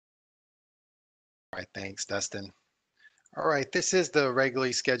All right, thanks, Dustin. All right, this is the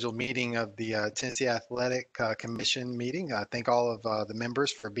regularly scheduled meeting of the Tennessee Athletic Commission meeting. I thank all of the members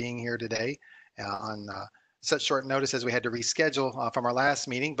for being here today on such short notice as we had to reschedule from our last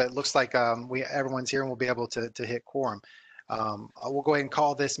meeting, but it looks like everyone's here and we'll be able to hit quorum. We'll go ahead and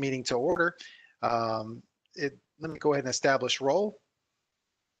call this meeting to order. Let me go ahead and establish roll.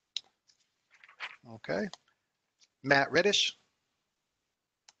 Okay. Matt Reddish.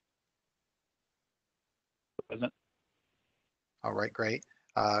 Present. All right, great.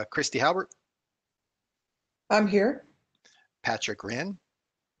 Christy Halbert. I'm here. Patrick Wren.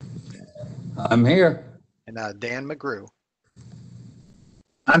 I'm here. And Dan McGrew.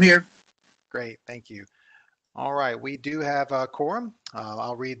 I'm here. Great, thank you. All right, we do have a quorum.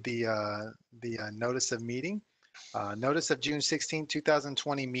 I'll read the notice of meeting. Notice of June 16,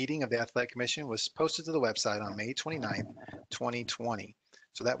 2020 meeting of the Athletic Commission was posted to the website on May 29, 2020.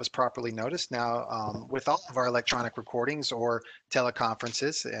 So that was properly noticed. Now, with all of our electronic recordings or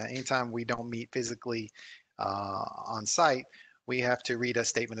teleconferences, anytime we don't meet physically on site, we have to read a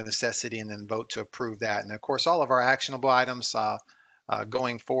statement of necessity and then vote to approve that. And of course, all of our actionable items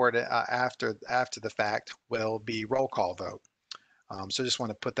going forward after the fact will be roll call vote. So just want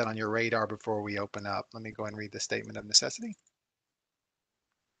to put that on your radar before we open up. Let me go and read the statement of necessity.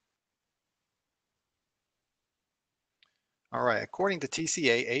 All right, according to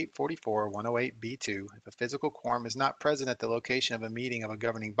TCA 844-108B2, if a physical quorum is not present at the location of a meeting of a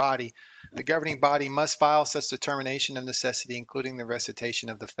governing body, the governing body must file such determination of necessity, including the recitation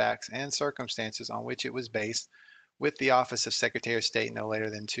of the facts and circumstances on which it was based, with the Office of Secretary of State no later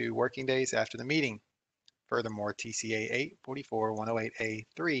than 2 working days after the meeting. Furthermore, TCA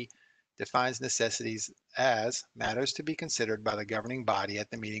 844-108A3 defines necessities as matters to be considered by the governing body at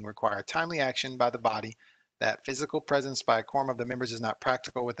the meeting require timely action by the body, that physical presence by a quorum of the members is not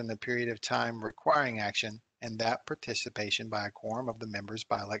practical within the period of time requiring action, and that participation by a quorum of the members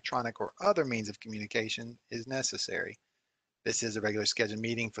by electronic or other means of communication is necessary. This is a regular scheduled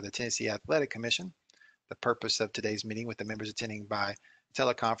meeting for the Tennessee Athletic Commission. The purpose of today's meeting with the members attending by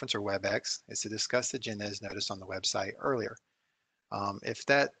teleconference or WebEx is to discuss the agenda as noticed on the website earlier. If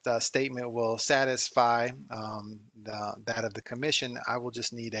that statement will satisfy that of the commission, I will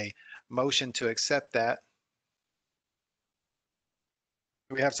just need a motion to accept that.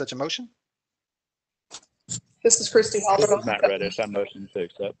 Do we have such a motion? This is Christy Halbert. This is Matt Reddish. I motion to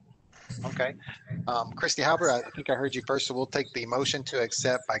accept. Okay. Christy Halbert, I think I heard you first, so we'll take the motion to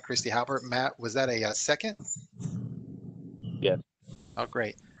accept by Christy Halbert. Matt, was that a second? Yes. Oh,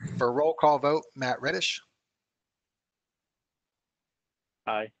 great. For a roll call vote, Matt Reddish.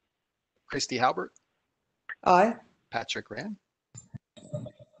 Aye. Christy Halbert. Aye. Patrick Wren.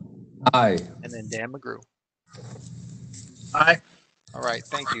 Aye. And then Dan McGrew. Aye. All right,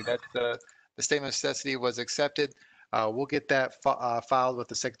 thank you. That's the statement of necessity was accepted. We'll get that filed with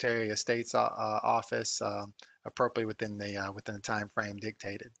the Secretary of State's office appropriately within the time frame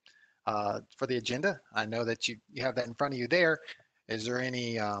dictated. For the agenda, I know that you have that in front of you there. Is there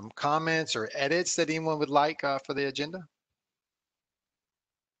any comments or edits that anyone would like for the agenda?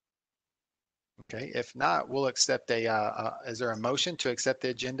 Okay, if not, we'll accept is there a motion to accept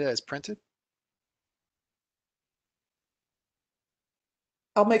the agenda as printed?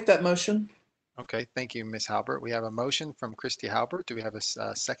 I'll make that motion. Okay, thank you, Ms. Halbert. We have a motion from Christy Halbert. Do we have a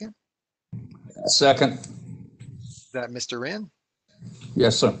second? Second. Is that Mr. Wren?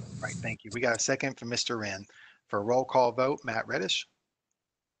 Yes, sir. Right, thank you. We got a second from Mr. Wren. For a roll call vote, Matt Reddish.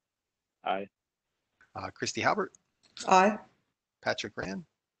 Aye. Christy Halbert. Aye. Patrick Wren.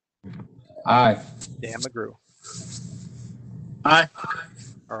 Aye. Dan McGrew. Aye.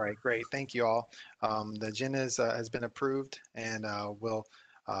 All right, great. Thank you all. The agenda has been approved, and we'll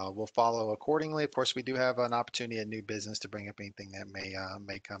follow accordingly. Of course, we do have an opportunity at new business to bring up anything that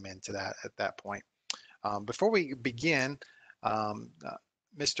may come into that at that point. Before we begin,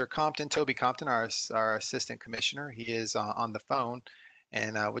 Mr. Compton, Toby Compton, our assistant commissioner, he is on the phone,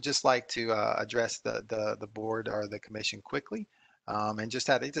 and would just like to address the board or the commission quickly, and he just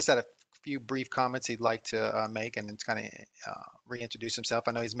had a few brief comments he'd like to make, and then kind of reintroduce himself.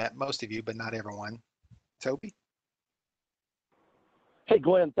 I know he's met most of you, but not everyone. Toby? Hey,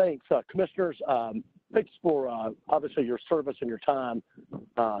 Glenn, thanks. Commissioners, thanks for obviously your service and your time.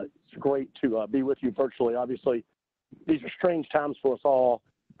 It's great to be with you virtually. Obviously, these are strange times for us all.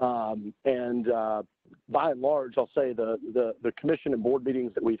 And by and large, I'll say the commission and board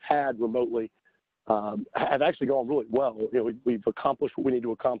meetings that we've had remotely have actually gone really well. You know, we've accomplished what we need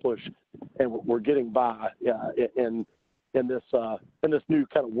to accomplish, and we're getting by in this new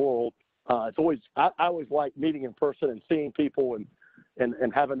kind of world. It's always I always like meeting in person and seeing people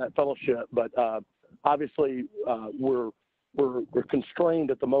and having that fellowship. But Obviously, we're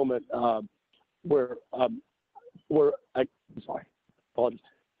constrained at the moment. Sorry, apologies.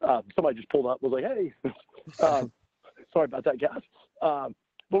 Somebody just pulled up, was like, hey, sorry about that, guys.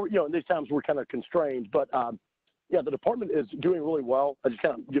 But in these times we're kind of constrained. But yeah, the department is doing really well. I just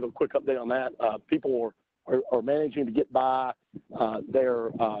kind of give a quick update on that. People are managing to get by.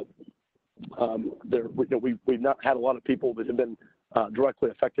 We've not had a lot of people that have been directly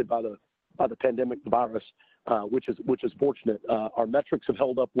affected by the pandemic, the virus, which is fortunate. Our metrics have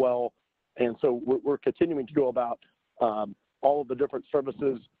held up well, and so we're continuing to go about all of the different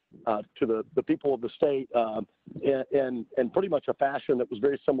services to the people of the state in pretty much a fashion that was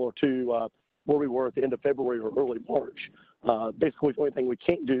very similar to where we were at the end of February or early March. Basically, the only thing we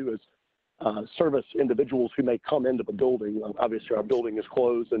can't do is service individuals who may come into the building. Obviously, our building is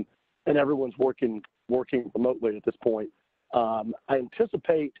closed and everyone's working remotely at this point. I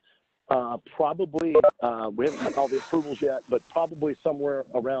anticipate probably, we haven't had all the approvals yet, but probably somewhere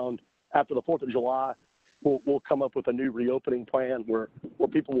around after the 4th of July, we'll come up with a new reopening plan where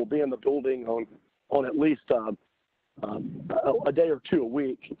people will be in the building on at least a day or two a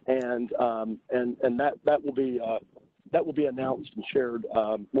week, and that will be announced and shared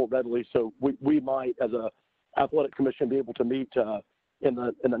more readily. So we might, as a athletic commission, be able to meet in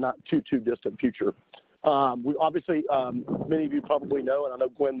the not too distant future. We obviously, many of you probably know, and I know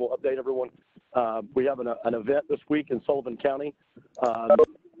Gwen will update everyone. We have an event this week in Sullivan County.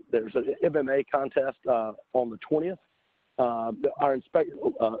 There's an MMA contest on the 20th. Our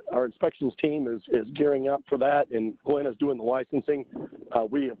inspections team is gearing up for that, and Glenn is doing the licensing.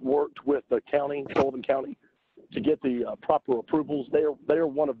 We have worked with the county, Sullivan County, to get the proper approvals. They are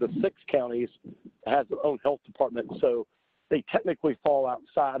one of the 6 counties that has their own health department, so they technically fall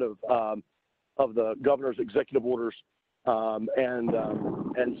outside of the governor's executive orders, and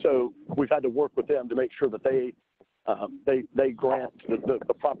so we've had to work with them to make sure that they grant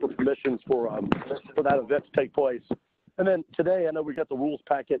the proper permissions for that event to take place. And then today, I know we got the rules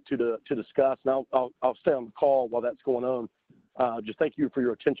packet to discuss, and I'll stay on the call while that's going on. Just thank you for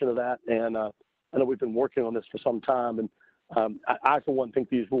your attention to that, and I know we've been working on this for some time, and I for one think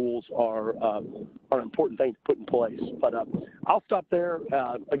these rules are an important thing to put in place. But I'll stop there.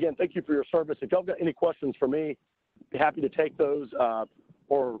 Again, thank you for your service. If y'all got any questions for me, be happy to take those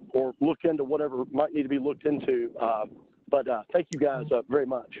or look into whatever might need to be looked into. But thank you guys very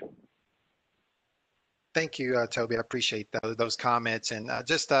much. Thank you, Toby. I appreciate those comments, and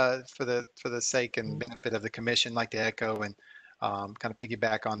just for the sake and benefit of the commission, I'd like to echo and kind of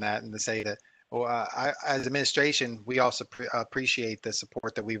piggyback on that and to say that, as administration, we also appreciate the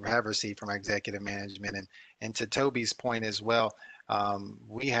support that we have received from our executive management, and to Toby's point as well,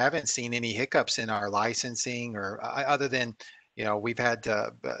 we haven't seen any hiccups in our licensing or other than, we've had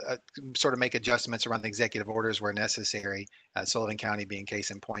to sort of make adjustments around the executive orders where necessary. Sullivan County being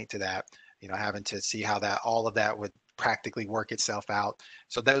case in point to that. Having to see how all of that would practically work itself out.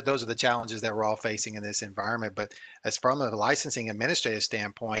 So those are the challenges that we're all facing in this environment. But as from a licensing administrative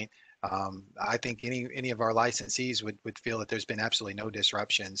standpoint, I think any of our licensees would feel that there's been absolutely no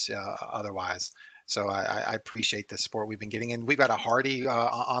disruptions otherwise. So I appreciate the support we've been getting, and we've got a hearty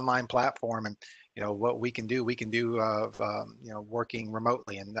online platform, and what we can do working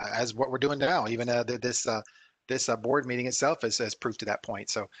remotely, and as what we're doing now, even this board meeting itself is proof to that point.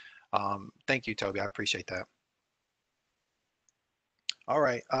 So. Thank you, Toby. I appreciate that. All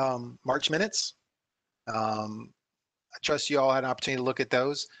right, March minutes. I trust you all had an opportunity to look at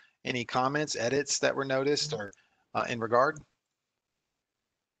those. Any comments, edits that were noticed or in regard?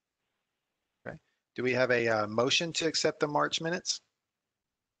 Okay. Do we have a motion to accept the March minutes?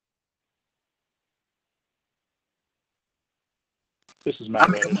 This is Matt I'll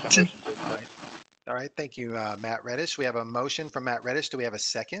make a Reddish. motion. All right, thank you, Matt Reddish. We have a motion from Matt Reddish. Do we have a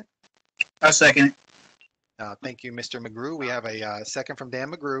second? I'll second it. Thank you, Mr. McGrew. We have a second from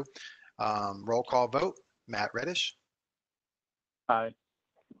Dan McGrew. Roll call vote. Matt Reddish. Aye.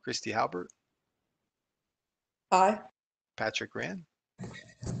 Christy Halbert. Aye. Patrick Rand.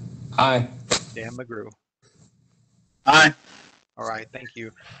 Aye. Dan McGrew. Aye. All right, thank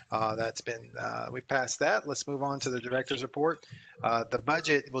you. That's been, we passed that. Let's move on to the director's report. The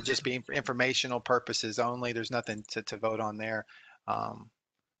budget will just be for informational purposes only. There's nothing to vote on there. Let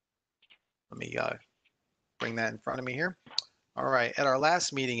me bring that in front of me here. All right, at our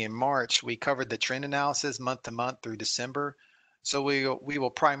last meeting in March, we covered the trend analysis month to month through December. So we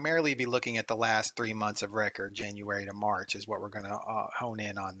will primarily be looking at the last 3 months of record, January to March is what we're gonna hone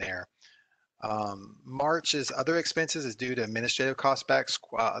in on there. March's other expenses is due to administrative cost backs,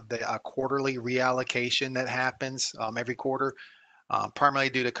 the quarterly reallocation that happens every quarter. primarily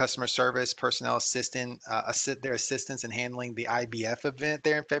due to customer service, personnel their assistance in handling the IBF event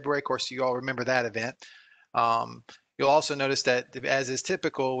there in February. Of course, you all remember that event. You'll also notice that, as is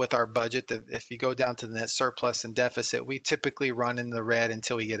typical with our budget, that if you go down to the net surplus and deficit, we typically run in the red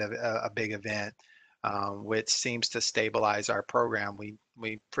until we get a big event, which seems to stabilize our program.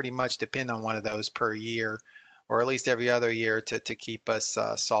 We pretty much depend on one of those per year, or at least every other year, to keep us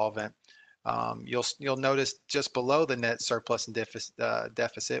solvent. You'll notice just below the net surplus and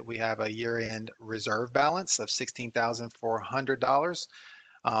deficit, we have a year-end reserve balance of $16,400.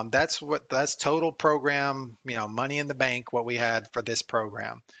 That's total program, money in the bank, what we had for this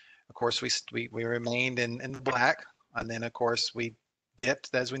program. Of course, we remained in the black, and then of course we dipped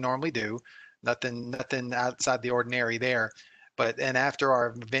as we normally do. Nothing outside the ordinary there. And after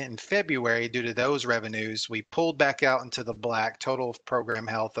our event in February, due to those revenues, we pulled back out into the black, total program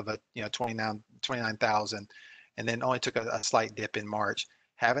health of 29,000, and then only took a slight dip in March.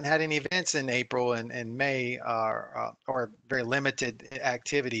 Haven't had any events in April and May, or very limited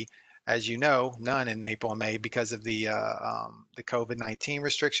activity, as you know, none in April and May because of the COVID-19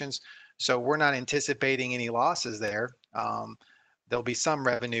 restrictions. So we're not anticipating any losses there. There'll be some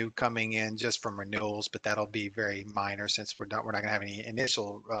revenue coming in just from renewals, but that'll be very minor since we're not going to have any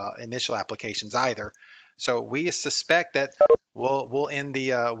initial applications either. So we suspect that we'll end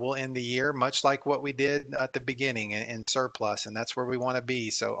the year much like what we did at the beginning in surplus, and that's where we want to be.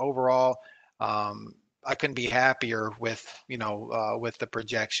 So overall, I couldn't be happier with the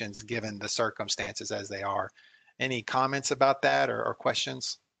projections given the circumstances as they are. Any comments about that or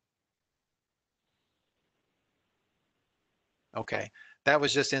questions? Okay, that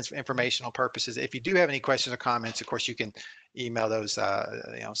was just informational purposes. If you do have any questions or comments, of course, you can email those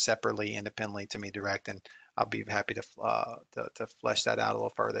separately, independently to me direct, and I'll be happy to flesh that out a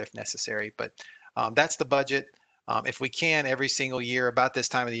little further if necessary. But that's the budget. If we can, every single year about this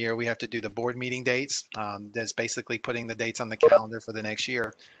time of the year, we have to do the board meeting dates. That's basically putting the dates on the calendar for the next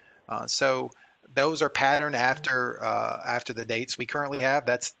year. So those are patterned after the dates we currently have.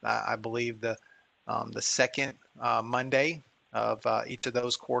 That's I believe the second Monday of each of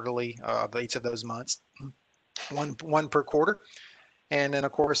those quarterly, of each of those months, one per quarter. And then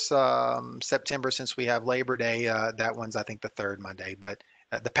of course, September, since we have Labor Day, that one's I think the third Monday, but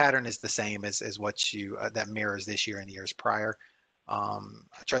the pattern is the same as what that mirrors this year and the years prior. I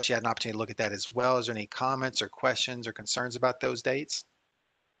trust you had an opportunity to look at that as well. Is there any comments or questions or concerns about those dates?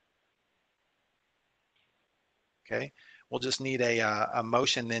 Okay, we'll just need a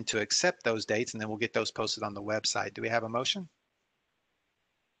motion then to accept those dates, and then we'll get those posted on the website. Do we have a motion?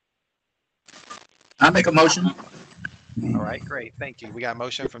 I make a motion. All right, great. Thank you. We got a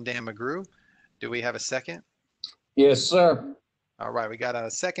motion from Dan McGrew. Do we have a second? Yes, sir. All right, we got a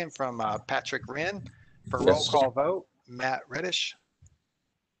second from Patrick Wren. For Yes, roll sir. call vote, Matt Reddish,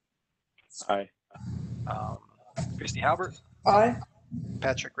 Aye. Christy Halbert, Aye.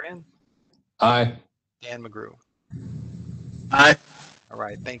 Patrick Wren, Aye. Dan McGrew. Aye. All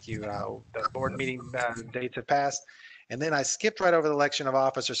right, thank you. The board meeting dates have passed. And then I skipped right over the election of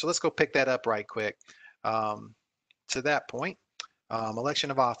officers. So let's go pick that up right quick. To that point, election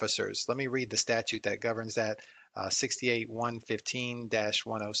of officers. Let me read the statute that governs that.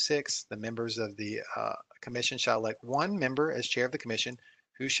 68-115-106. The members of the commission shall elect one member as chair of the commission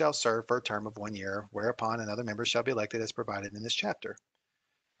who shall serve for a term of 1 year, whereupon another member shall be elected as provided in this chapter.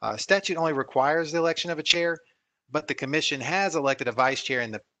 Statute only requires the election of a chair, but the commission has elected a vice chair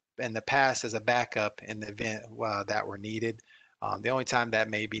in the past as a backup in the event that were needed. The only time that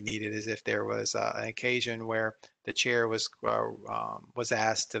may be needed is if there was an occasion where the chair was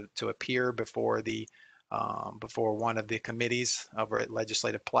asked to appear before one of the committees over at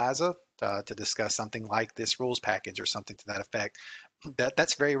Legislative Plaza to discuss something like this rules package or something to that effect.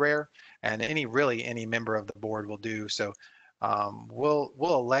 That's very rare, and any member of the board will do so. We'll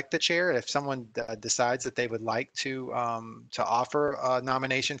elect the chair if someone decides that they would like to offer a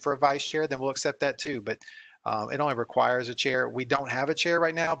nomination for a vice chair. Then we'll accept that too. But it only requires a chair. We don't have a chair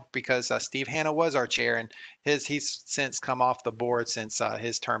right now because Steve Hanna was our chair, and he's since come off the board since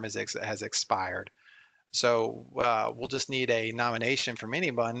his term has expired. So we'll just need a nomination from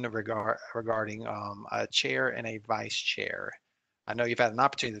anyone regarding a chair and a vice chair. I know you've had an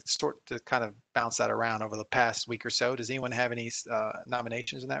opportunity to kind of bounce that around over the past week or so. Does anyone have any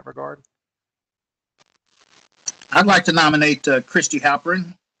nominations in that regard? I'd like to nominate Christy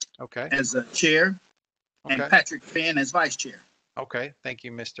Halperin Okay. as chair and Okay. Patrick Finn as vice chair. Okay. Thank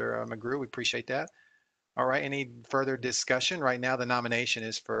you, Mr. McGrew. We appreciate that. All right. Any further discussion? Right now, the nomination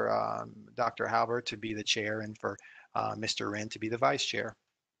is for Dr. Halbert to be the chair and for Mr. Wren to be the vice chair.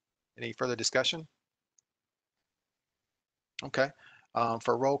 Any further discussion? Okay.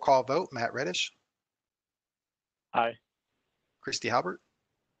 For roll call vote, Matt Reddish, Aye. Christy Halbert,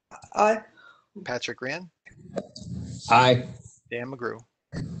 Aye. Patrick Wren, Aye. Dan McGrew.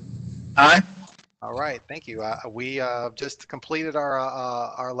 Aye. All right, thank you. We just completed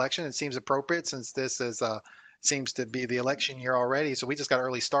our election. It seems appropriate since this is seems to be the election year already. So we just got an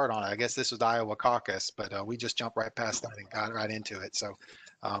early start on it. I guess this was the Iowa caucus, but we just jumped right past that and got right into it. So,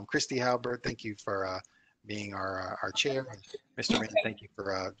 Christy Halbert, thank you for being our chair, and Mr. Wren, thank you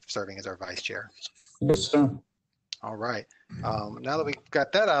for serving as our vice chair. Yes, sir. All right. Now that we've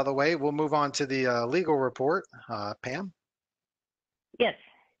got that out of the way, we'll move on to the legal report. Pam. Yes.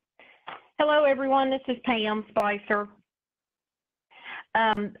 Hello, everyone. This is Pam Spicer.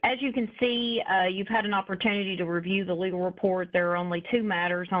 As you can see, you've had an opportunity to review the legal report. There are only 2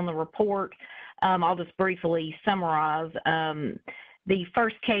 matters on the report. I'll just briefly summarize. The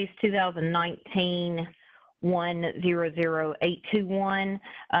first case, 2019-100821,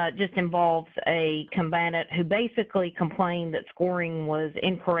 just involves a combatant who basically complained that scoring was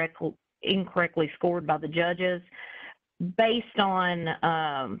incorrectly scored by the judges. Based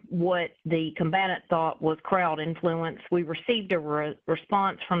on what the combatant thought was crowd influence, we received a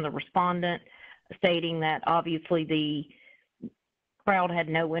response from the respondent stating that obviously the crowd had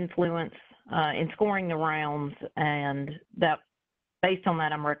no influence in scoring the rounds, and that based on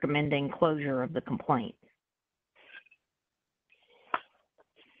that, I'm recommending closure of the complaint.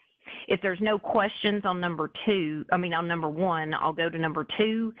 If there's no questions on number 1, I'll go to number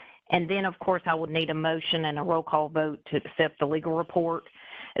 2. And then, of course, I would need a motion and a roll call vote to accept the legal report.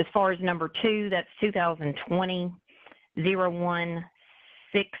 As far as number 2, that's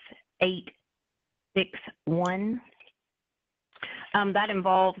 2020-01-6861. That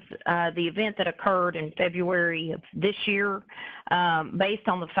involves the event that occurred in February of this year. Based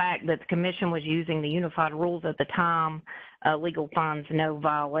on the fact that the commission was using the unified rules at the time, legal finds no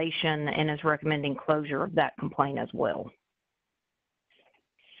violation and is recommending closure of that complaint as well.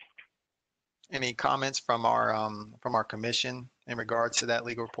 Any comments from our commission in regards to that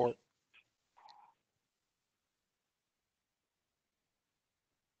legal report?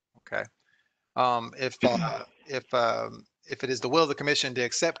 Okay. If it is the will of the commission to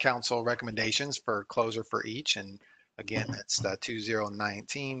accept council recommendations for closure for each, and again, that's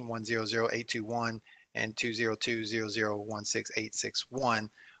 2019-100-821 and 202-00-16861,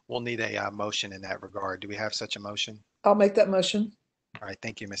 we'll need a motion in that regard. Do we have such a motion? I'll make that motion. All right,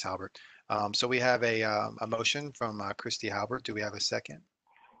 thank you, Ms. Halbert. So we have a motion from Christy Halbert. Do we have a second?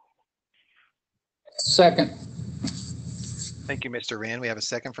 Second. Thank you, Mr. Wren. We have a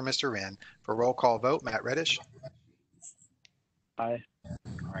second from Mr. Wren. For roll call vote, Matt Reddish. Aye.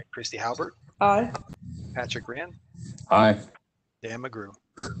 All right, Christy Halbert, Aye. Patrick Wren, Aye. Dan McGrew.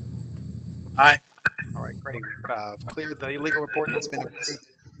 Aye. All right, great. We've cleared the legal report that's been approved.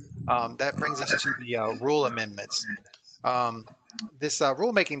 That brings us to the rule amendments. This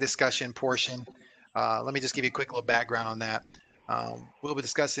rulemaking discussion portion, let me just give you a quick little background on that. We'll be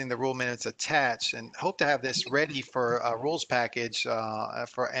discussing the rule minutes attached and hope to have this ready for a rules package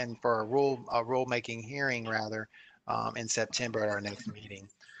for a rulemaking hearing rather in September at our next meeting.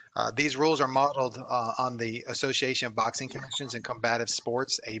 These rules are modeled on the Association of Boxing Commissions and Combative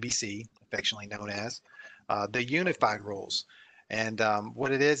Sports, ABC, affectionately known as the unified rules. And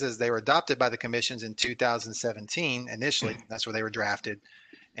what it is they were adopted by the commissions in 2017 initially. That's where they were drafted.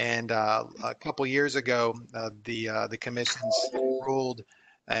 And a couple years ago, the commissions ruled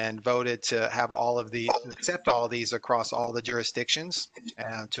and voted to have accept all of these across all the jurisdictions,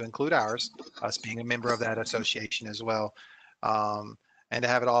 to include ours, us being a member of that association as well, and to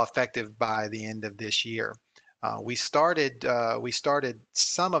have it all effective by the end of this year. We started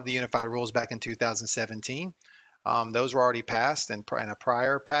some of the unified rules back in 2017. Those were already passed in a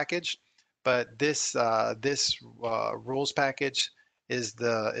prior package, but this rules package is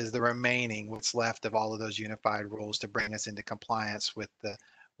the remaining what's left of all of those unified rules to bring us into compliance with the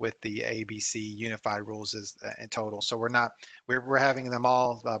ABC unified rules in total. So we're having them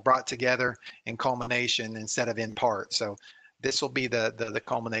all brought together in culmination instead of in part. So this will be the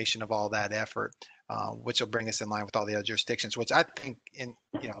culmination of all that effort, which will bring us in line with all the other jurisdictions, which I think in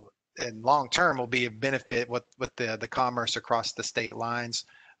long term will be a benefit with the commerce across the state lines,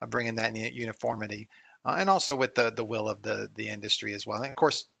 bringing that uniformity, and also with the will of the industry as well. And of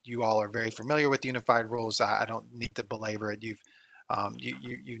course, you all are very familiar with unified rules. I don't need to belabor it. You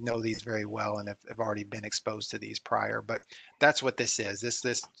know these very well and have already been exposed to these prior. But that's what this is. This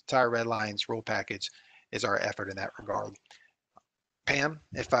entire Red Lines rule package is our effort in that regard. Pam,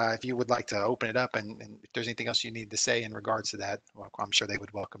 if you would like to open it up and if there's anything else you need to say in regards to that, well, I'm sure they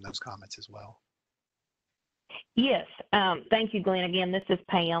would welcome those comments as well. Yes, thank you, Glenn. Again, this is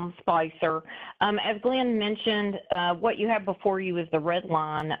Pam Spicer. As Glenn mentioned, what you have before you is the red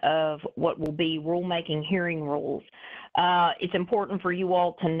line of what will be rulemaking hearing rules. It's important for you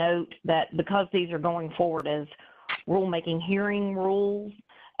all to note that because these are going forward as rulemaking hearing rules,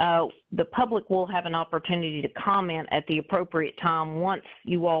 the public will have an opportunity to comment at the appropriate time once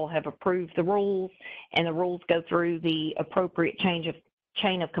you all have approved the rules and the rules go through the appropriate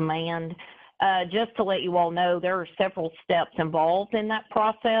chain of command. Just to let you all know, there are several steps involved in that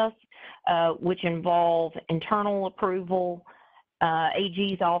process, which involve internal approval,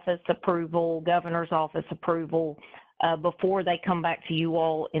 AG's office approval, governor's office approval, before they come back to you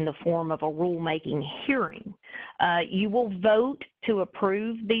all in the form of a rulemaking hearing. You will vote to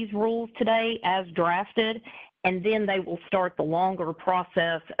approve these rules today as drafted, and then they will start the longer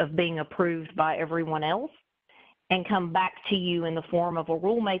process of being approved by everyone else and come back to you in the form of a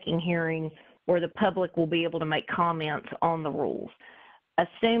rulemaking hearing where the public will be able to make comments on the rules.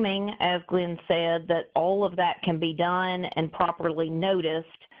 Assuming, as Glenn said, that all of that can be done and properly noticed,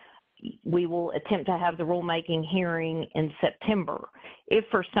 we will attempt to have the rulemaking hearing in September. If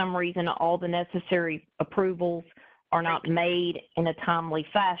for some reason all the necessary approvals are not made in a timely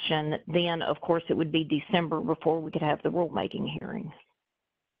fashion, then of course it would be December before we could have the rulemaking hearing.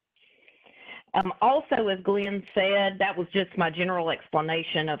 Also, as Glenn said, that was just my general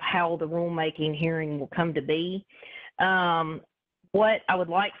explanation of how the rulemaking hearing will come to be. What I would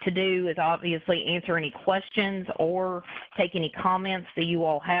like to do is obviously answer any questions or take any comments that you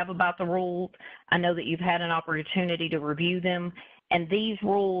all have about the rules. I know that you've had an opportunity to review them, and these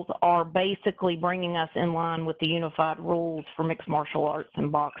rules are basically bringing us in line with the unified rules for mixed martial arts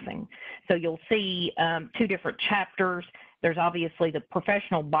and boxing. So you'll see two different chapters. There's obviously the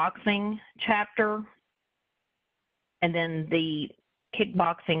professional boxing chapter, and then the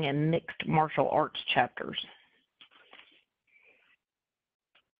kickboxing and mixed martial arts chapters.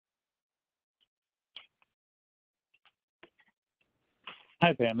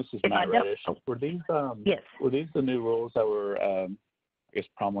 Hi, Pam. This is If I Matt don't- Reddish. Were these Yes. were these the new rules that were I guess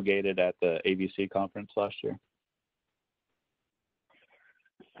promulgated at the ABC conference last year?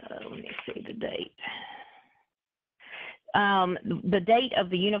 Let me see the date. The date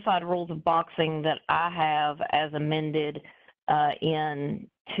of the Unified Rules of Boxing that I have as amended in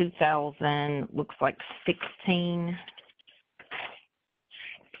 2000, looks like 16.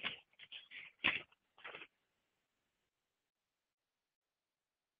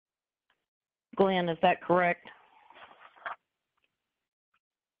 Glenn, is that correct?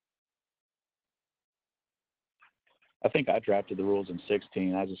 I think I drafted the rules in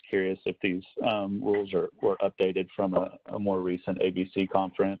 16. I was just curious if these rules were updated from a more recent ABC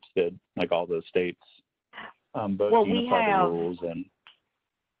conference that like all the states both Well, we unified the have- rules and.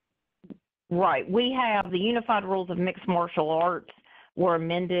 Right. We have the Unified Rules of Mixed Martial Arts were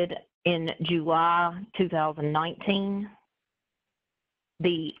amended in July 2019.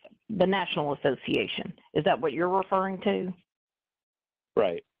 The National Association. Is that what you're referring to?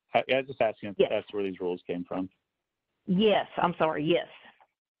 Right. I was just asking if Yes. that's where these rules came from. Yes, I'm sorry, yes.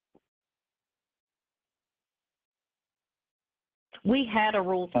 We had a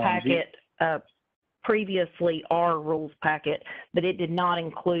rules packet previously, our rules packet, but it did not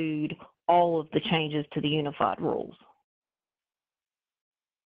include all of the changes to the unified rules.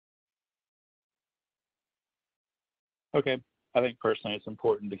 Okay. I think personally it's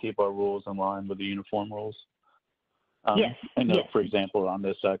important to keep our rules in line with the uniform rules. Yes. I know, yes. for example, on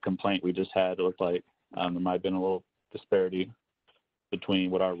this complaint we just had, it looked like there might have been a little disparity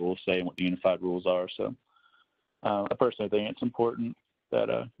between what our rules say and what the unified rules are. So I personally think it's important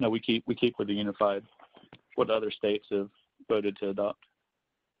that we keep with the unified, what other states have voted to adopt.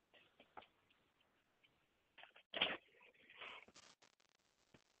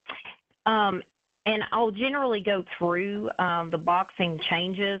 And I'll generally go through the boxing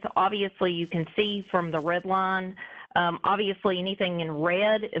changes. Obviously, you can see from the red line, obviously anything in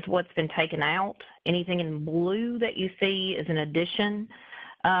red is what's been taken out. Anything in blue that you see is an addition.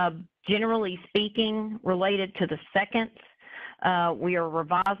 Generally speaking, related to the seconds, we are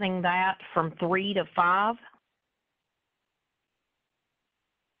revising that from 3 to 5.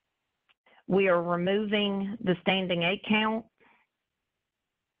 We are removing the standing 8 count.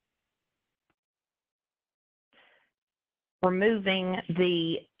 Removing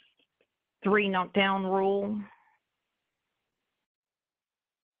the 3 knockdown rule.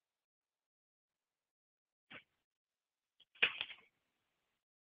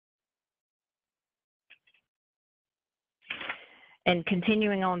 And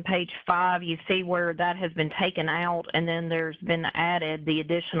continuing on page 5, you see where that has been taken out, and then there's been added the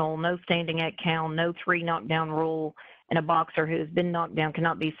additional no standing at count, no 3 knockdown rule, and a boxer who has been knocked down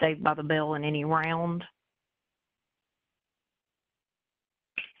cannot be saved by the bell in any round.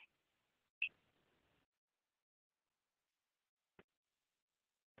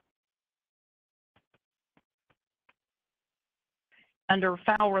 Under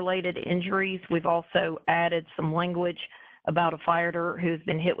foul-related injuries, we've also added some language about a fighter who's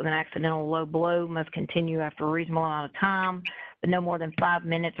been hit with an accidental low blow must continue after a reasonable amount of time, but no more than 5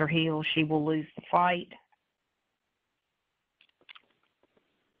 minutes or he or she will lose the fight.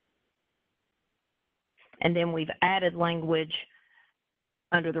 And then we've added language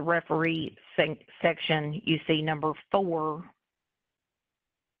under the referee section. You see number 4.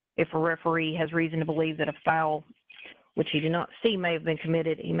 If a referee has reason to believe that a foul, which he did not see, may have been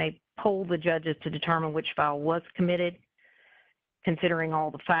committed, he may poll the judges to determine which foul was committed, considering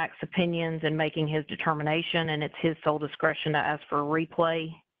all the facts, opinions, and making his determination, and it's his sole discretion to ask for a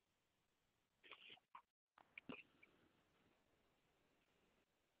replay.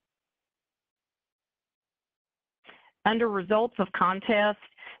 Under results of contest,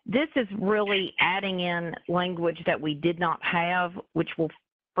 this is really adding in language that we did not have, which will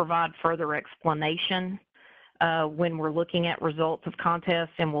provide further explanation when we're looking at results of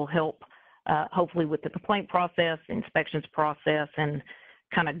contests, and will help hopefully with the complaint process, inspections process, and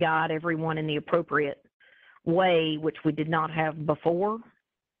kind of guide everyone in the appropriate way, which we did not have before.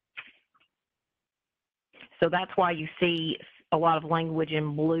 So that's why you see a lot of language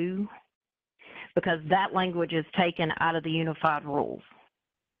in blue, because that language is taken out of the unified rules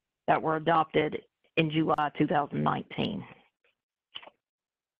that were adopted in July 2019.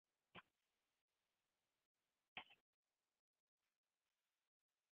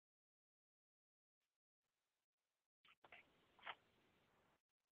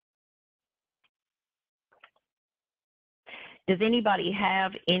 Does anybody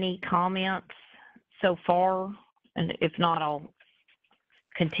have any comments so far? And if not, I'll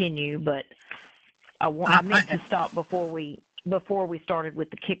continue, but I meant to stop before we started with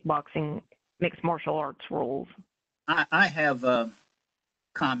the kickboxing mixed martial arts rules. I have a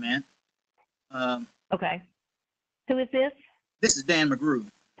comment. Okay. Who is this? This is Dan McGrew.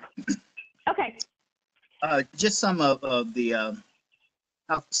 Okay. Just some of the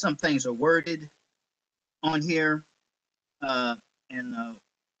how some things are worded on here. And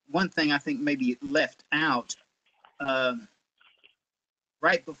one thing I think maybe left out,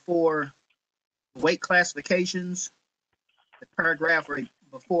 right before weight classifications, the paragraph right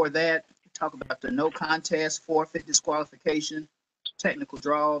before that, talk about the no contest, forfeit, disqualification, technical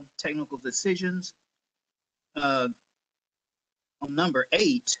draw, technical decisions. On number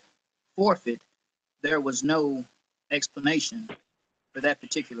 8, forfeit, there was no explanation for that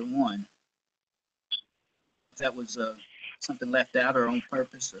particular one. If that was something left out or on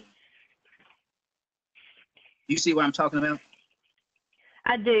purpose. Or... You see what I'm talking about?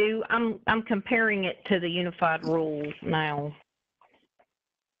 I do. I'm comparing it to the unified rules now.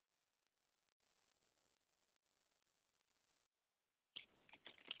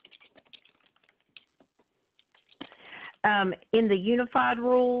 In the unified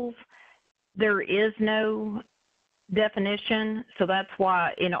rules, there is no definition, so that's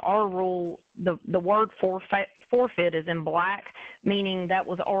why in our rule, the word forfeit is in black, meaning that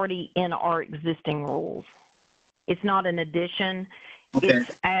was already in our existing rules. It's not an addition. Okay.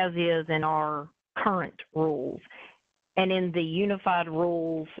 It's as is in our current rules. And in the unified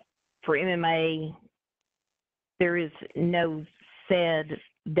rules for MMA, there is no said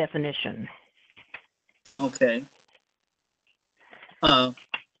definition. Okay.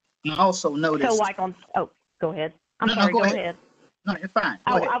 You also noticed. So like on, oh, go ahead. I'm sorry, go ahead. No, you're fine.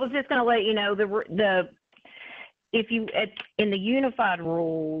 I was just going to let you know if you in the unified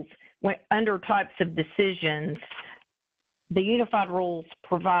rules, when under types of decisions, the unified rules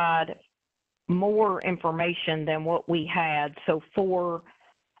provide more information than what we had. So for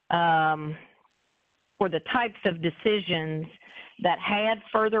the types of decisions that had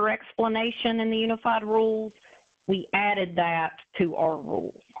further explanation in the unified rules, we added that to our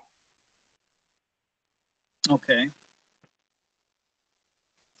rules. Okay.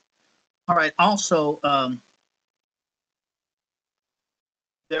 All right. Also,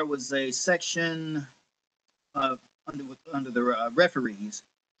 there was a section under the referees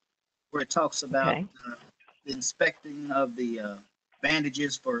where it talks about the inspecting of the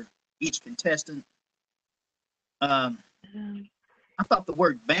bandages for each contestant. I thought the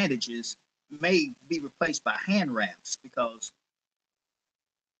word bandages may be replaced by hand wraps, because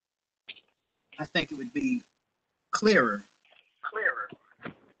I think it would be clearer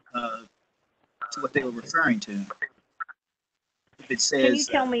to what they were referring to. If it Can you says,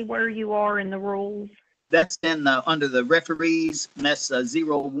 tell me where you are in the rules? that's in, under the referees, and that's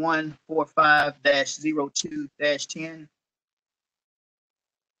 0145-02-10.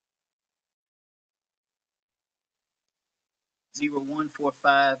 Zero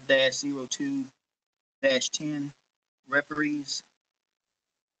 0145-02-10 referees.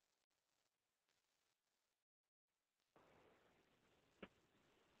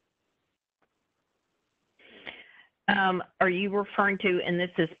 Are you referring to, and this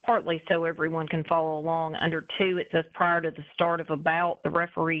is partly so everyone can follow along, under 2, it says prior to the start of a bout, the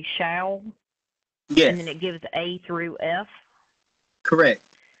referee shall, Yes, and then it gives A through F. correct.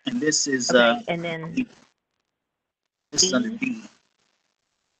 And this is Okay, and then this is under B.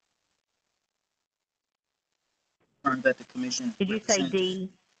 Confirm that the commission. did you say representative- D?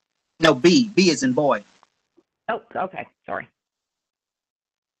 No, B. B is in boy. Oh, okay, sorry.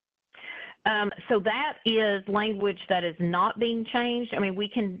 So that is language that is not being changed. I mean, we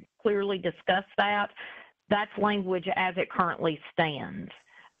can clearly discuss that. That's language as it currently stands.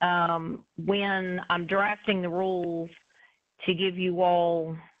 When I'm drafting the rules to give you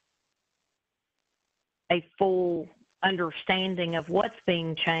all a full understanding of what's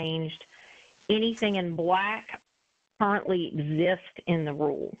being changed, anything in black currently exists in the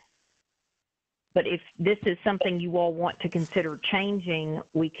rule. But if this is something you all want to consider changing,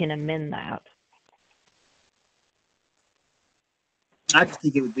 we can amend that. I just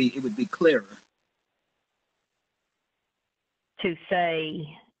think it would be clearer To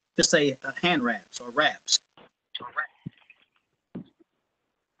say, to say hand wraps or wraps.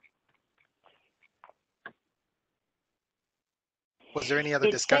 Was there any other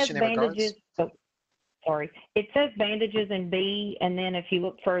it discussion says in regards? bandages, oh, sorry. It says bandages in B, and then if you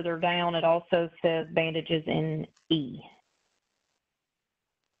look further down, it also says bandages in E.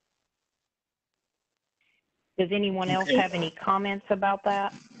 Does anyone else have any comments about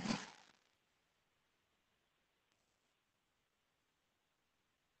that?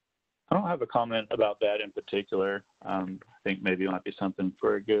 I don't have a comment about that in particular. I think maybe it might be something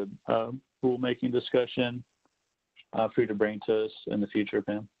for a good rulemaking discussion for you to bring to us in the future,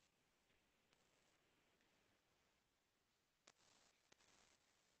 Pam.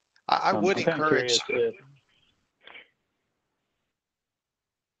 I would I'm kinda encourage.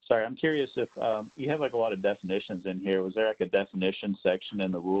 I'm curious if you have like a lot of definitions in here. Was there like a definition section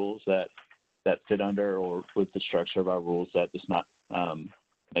in the rules that fit under, or with the structure of our rules that does not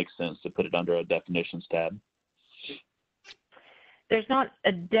make sense to put it under a definitions tab? There's not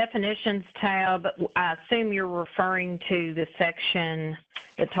a definitions tab. I assume you're referring to the section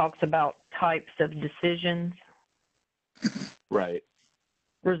that talks about types of decisions, Right.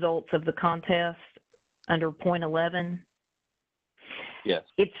 results of the contest under point 11. Yes.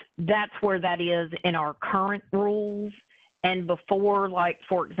 That's where that is in our current rules. And before, like,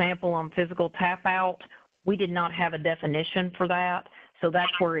 for example, on physical tap out, we did not have a definition for that. So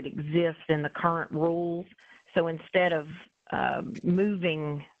that's where it exists in the current rules. So instead of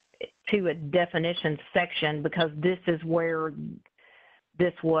moving to a definition section, because this is where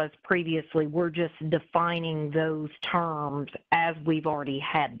this was previously, we're just defining those terms as we've already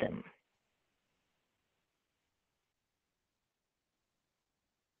had them.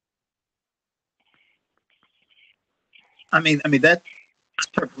 I mean that's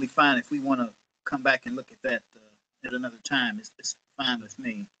perfectly fine. If we want to come back and look at that at another time, it's fine with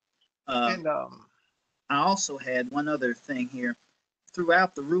me. And I also had one other thing here.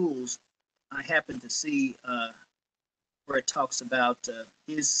 Throughout the rules, I happened to see where it talks about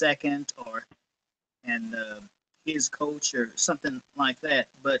his second and his coach or something like that.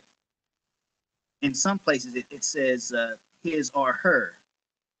 But in some places it says his or her.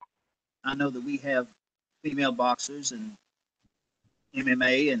 I know that we have female boxers and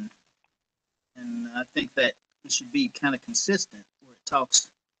MMA, and I think that it should be kind of consistent where it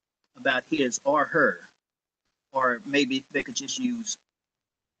talks about his or her, or maybe they could just use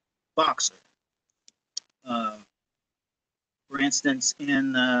boxer. For instance,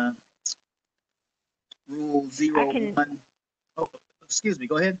 in Rule 01. Oh, excuse me.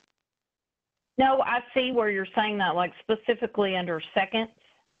 Go ahead. No, I see where you're saying that, like specifically under seconds.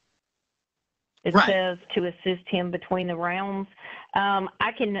 It Right. says to assist him between the rounds.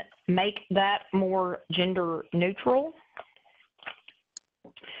 I can make that more gender neutral.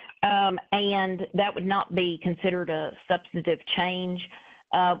 And that would not be considered a substantive change.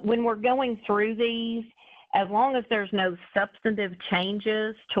 When we're going through these, as long as there's no substantive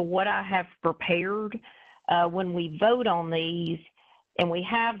changes to what I have prepared, when we vote on these and we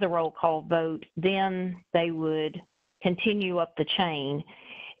have the roll call vote, then they would continue up the chain.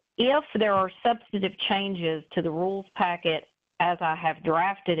 if there are substantive changes to the rules packet as I have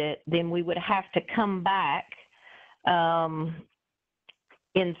drafted it, then we would have to come back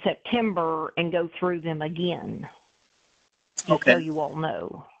in September and go through them again, just so Okay. you all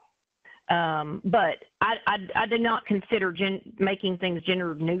know. But I did not consider making things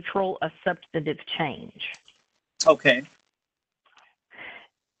gender neutral a substantive change. Okay.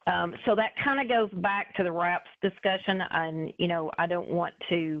 So that kind of goes back to the RAPS discussion, and I don't want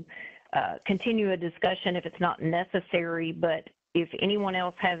to continue a discussion if it's not necessary, but if anyone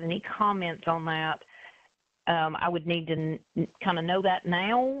else has any comments on that, I would need to kind of know that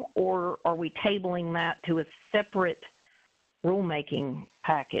now, or are we tabling that to a separate rulemaking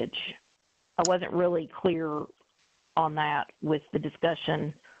package? I wasn't really clear on that with the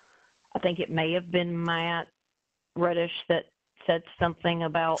discussion. I think it may have been Matt Reddish that said something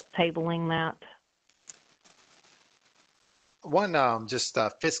about tabling that. One just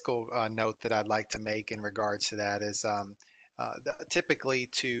fiscal note that I'd like to make in regards to that is typically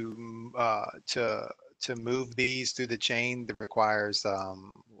to move these through the chain that requires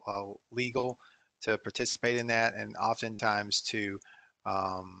legal to participate in that, and oftentimes to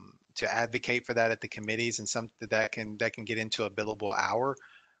advocate for that at the committees, and something that can get into a billable hour.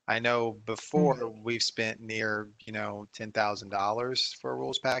 I know before we've spent near $10,000 for a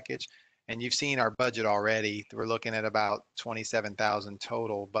rules package, and you've seen our budget already. We're looking at about 27,000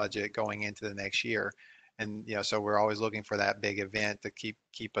 total budget going into the next year, and so we're always looking for that big event to keep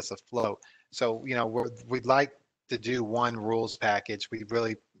us afloat. So we'd like to do one rules package.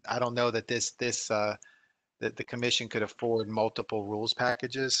 I don't know that that the commission could afford multiple rules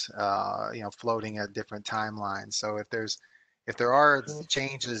packages, floating at different timelines. So if there are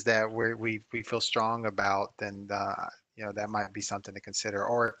changes that we feel strong about, then that might be something to consider.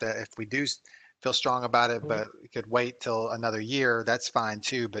 Or if we do feel strong about it, but we could wait till another year, that's fine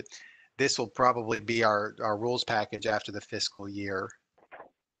too. But this will probably be our rules package after the fiscal year.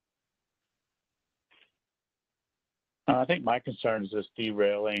 I think my concern is just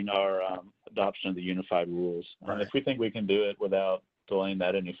derailing our adoption of the unified rules. Right. If we think we can do it without delaying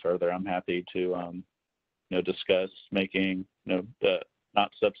that any further, I'm happy to discuss making the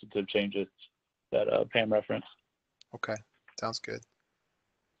not substantive changes that Pam referenced. Okay, sounds good.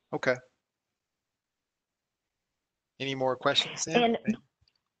 Okay. Any more questions, Sam?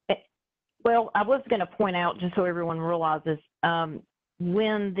 Well, I was going to point out, just so everyone realizes,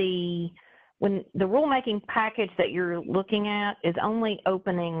 when the rulemaking package that you're looking at is only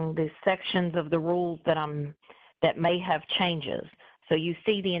opening the sections of the rules that may have changes. So you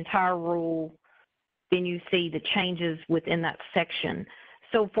see the entire rule, then you see the changes within that section.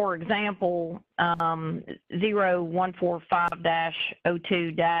 So for example,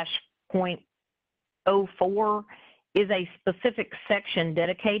 0145-02-.04 is a specific section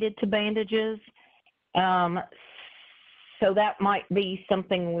dedicated to bandages. So that might be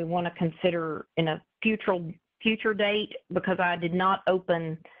something we want to consider in a future date, because I did not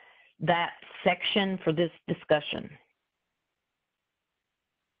open that section for this discussion.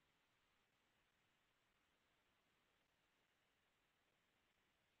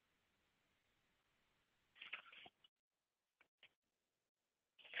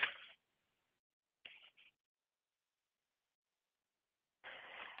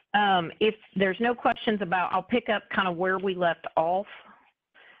 If there's no questions I'll pick up kind of where we left off.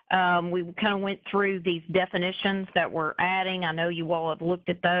 We kind of went through these definitions that we're adding. I know you all have looked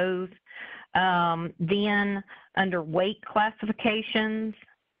at those. Then under weight classifications,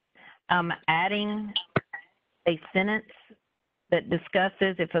 I'm adding a sentence that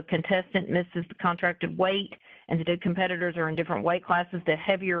discusses if a contestant misses the contracted weight and the two competitors are in different weight classes, the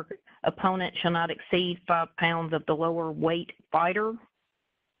heavier opponent shall not exceed 5 pounds of the lower weight fighter.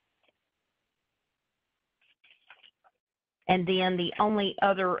 And then the only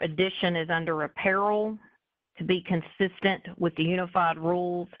other addition is under apparel, to be consistent with the unified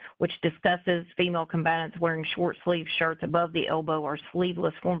rules, which discusses female combatants wearing short sleeve shirts above the elbow or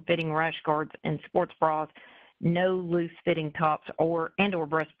sleeveless form-fitting rash guards and sports bras. No loose fitting tops or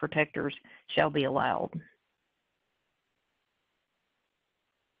breast protectors shall be allowed.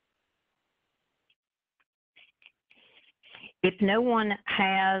 If no one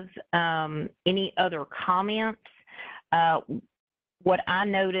has any other comments, what I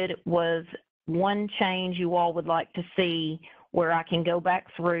noted was one change you all would like to see, where I can go back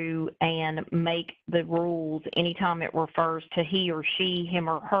through and make the rules anytime it refers to he or she, him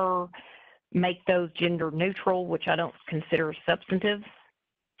or her, make those gender neutral, which I don't consider substantive.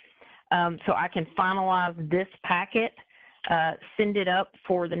 So I can finalize this packet, send it up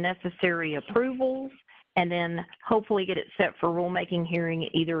for the necessary approvals, and then hopefully get it set for rulemaking hearing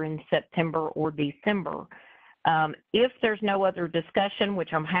either in September or December. If there's no other discussion,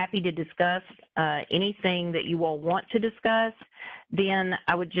 which I'm happy to discuss, anything that you all want to discuss, then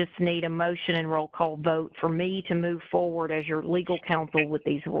I would just need a motion and roll call vote for me to move forward as your legal counsel with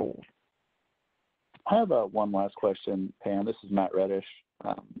these rules. I have one last question, Pam. This is Matt Reddish,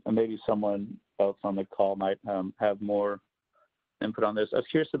 and maybe someone else on the call might have more input on this. I was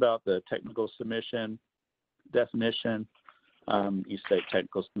curious about the technical submission definition. You say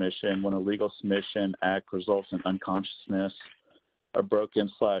technical submission when a legal submission act results in unconsciousness or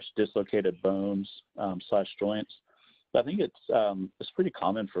broken / dislocated bones / joints. I think it's pretty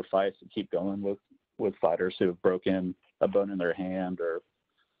common for fights to keep going with fighters who have broken a bone in their hand or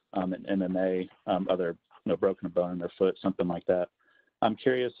in MMA, broken a bone in their foot, something like that. I'm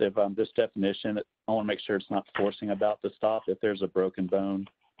curious if this definition, I want to make sure it's not forcing a bout to stop if there's a broken bone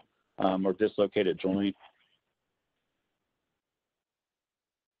or dislocated joint.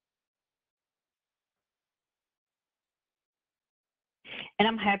 And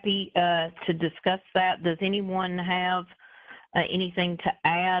I'm happy to discuss that. Does anyone have anything to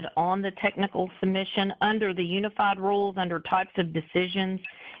add on the technical submission? Under the unified rules, under types of decisions,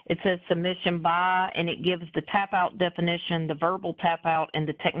 it says submission by, and it gives the tap out definition, the verbal tap out, and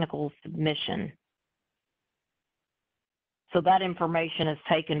the technical submission. So that information is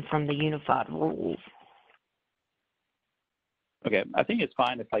taken from the unified rules. Okay, I think it's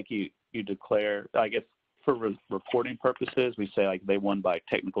fine if you declare, I guess for reporting purposes, we say they won by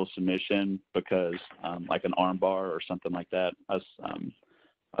technical submission because like an arm bar or something like that. I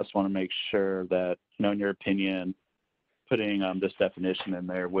just want to make sure that, in your opinion, putting this definition in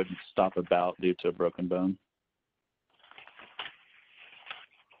there wouldn't stop a bout due to a broken bone.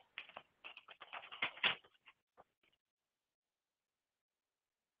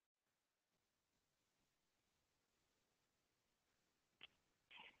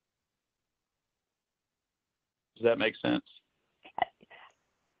 Does that make sense?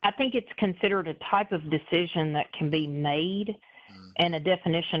 I think it's considered a type of decision that can be made and a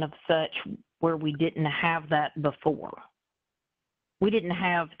definition of such where we didn't have that before. We didn't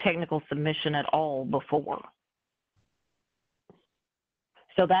have technical submission at all before.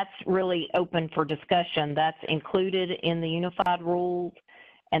 So that's really open for discussion. That's included in the unified rules,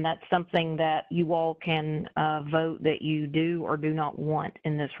 and that's something that you all can vote that you do or do not want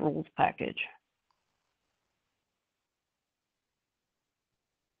in this rules package.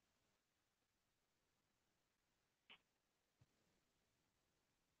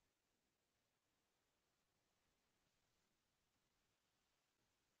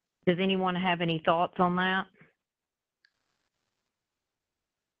 Does anyone have any thoughts on that?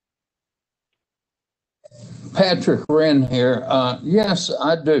 Patrick Wren here. Yes,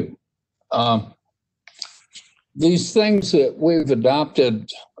 I do. These things that we've adopted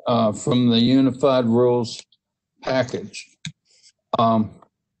from the Unified Rules package,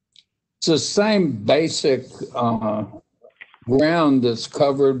 it's the same basic ground that's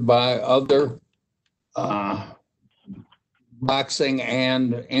covered by other boxing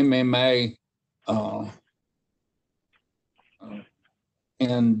and MMA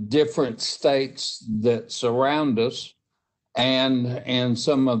in different states that surround us and in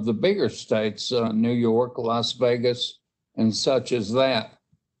some of the bigger states, New York, Las Vegas, and such as that.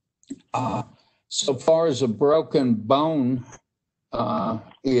 So far as a broken bone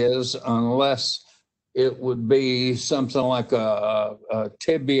is, unless it would be something like a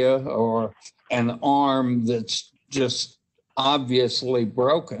tibia or an arm that's just obviously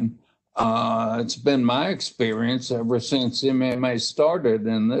broken. It's been my experience ever since MMA started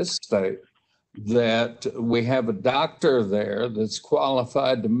in this state that we have a doctor there that's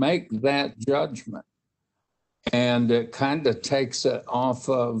qualified to make that judgment. And it kind of takes it off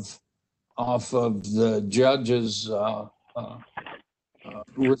of the judge's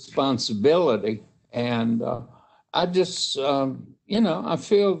responsibility. And I just, I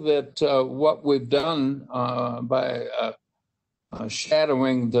feel that what we've done by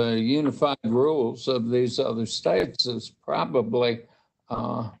shadowing the unified rules of these other states is probably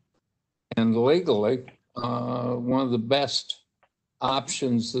and legally one of the best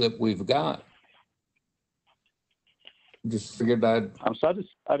options that we've got. Just figured I'd So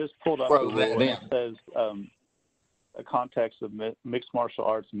I just pulled up the throw rule, that and in. it says a context of mixed martial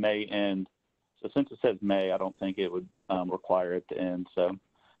arts may end. So since it says may, I don't think it would require it to end. So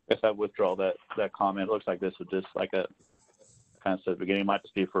I guess I withdraw that comment. It looks like this would just, like a kind of said at the beginning, it might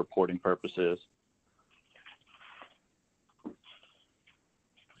just be for reporting purposes.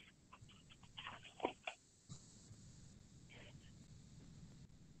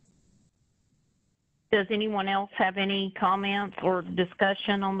 Does anyone else have any comments or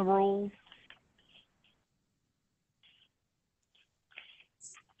discussion on the rules?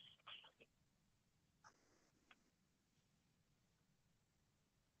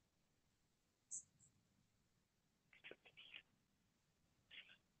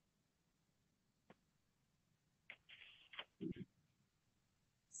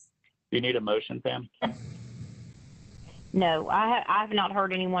 Do you need a motion, Pam? No, I have not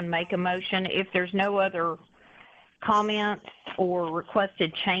heard anyone make a motion. If there's no other comments or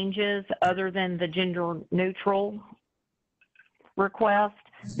requested changes other than the gender neutral request,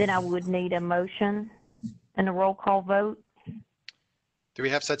 then I would need a motion and a roll call vote. Do we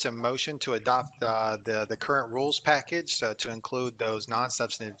have such a motion to adopt the current rules package to include those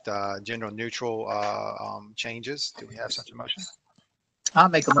non-substantive gender neutral changes? Do we have such a motion? I'll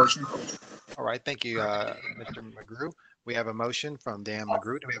make a motion. All right, thank you, Mr. McGrew. We have a motion from Dan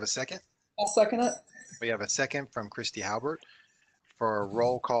McGrew. Do we have a second? I'll second it. We have a second from Christy Halbert. For a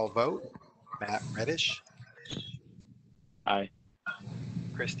roll call vote, Matt Reddish, Aye.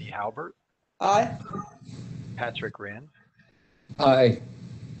 Christy Halbert, Aye. Patrick Wren, Aye.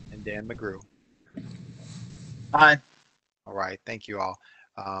 and Dan McGrew. Aye. All right, thank you all.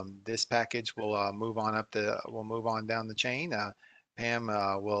 This package will move on down the chain. Pam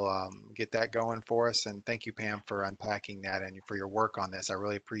will get that going for us, and thank you, Pam, for unpacking that and for your work on this. I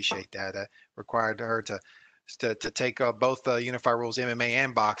really appreciate that. Required her to take both Unified Rules MMA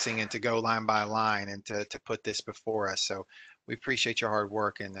and boxing and to go line by line and to put this before us. So we appreciate your hard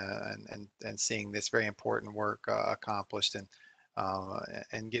work and seeing this very important work accomplished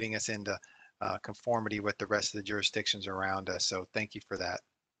and getting us into conformity with the rest of the jurisdictions around us. So thank you for that.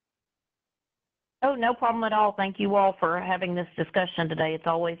 Oh, no problem at all. Thank you all for having this discussion today. It's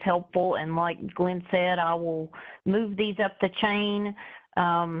always helpful. And like Glenn said, I will move these up the chain,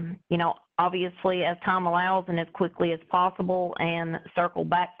 obviously as time allows and as quickly as possible, and circle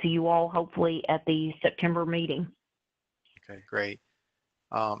back to you all hopefully at the September meeting. Okay, great.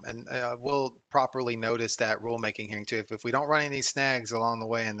 And we'll properly notice that rulemaking hearing too. If we don't run any snags along the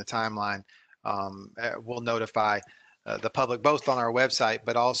way in the timeline, we'll notify the public both on our website,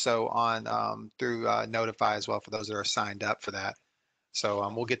 but also on through Notify as well for those that are signed up for that. So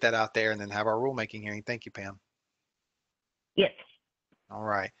we'll get that out there and then have our rulemaking hearing. Thank you, Pam. Yes. All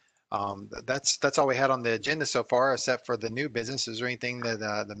right. That's all we had on the agenda so far, except for the new business. Is there anything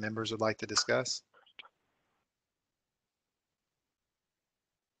that the members would like to discuss?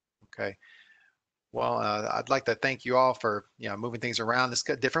 Okay. Well, I'd like to thank you all for moving things around. This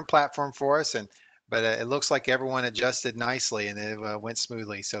got a different platform for us, but it looks like everyone adjusted nicely and it went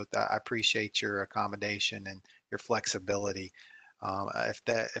smoothly. So I appreciate your accommodation and your flexibility. If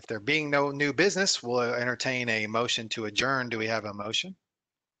there being no new business, we'll entertain a motion to adjourn. Do we have a motion?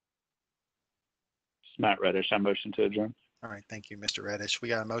 It's Matt Reddish. I motion to adjourn. All right, thank you, Mr. Reddish. We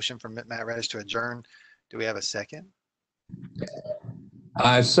got a motion from Matt Reddish to adjourn. Do we have a second?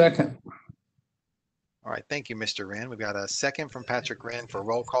 I second. All right, thank you, Mr. Wren. We've got a second from Patrick Wren for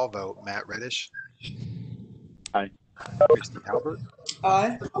roll call vote. Matt Reddish. Aye. Christy Halbert.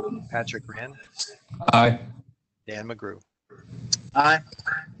 Aye. Patrick Wren. Aye. Dan McGrew. Aye.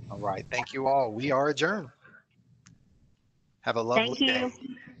 All right, thank you all. We are adjourned. Have a lovely Thank you. day.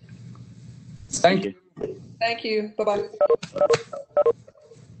 Thank you. Thank you. Bye-bye.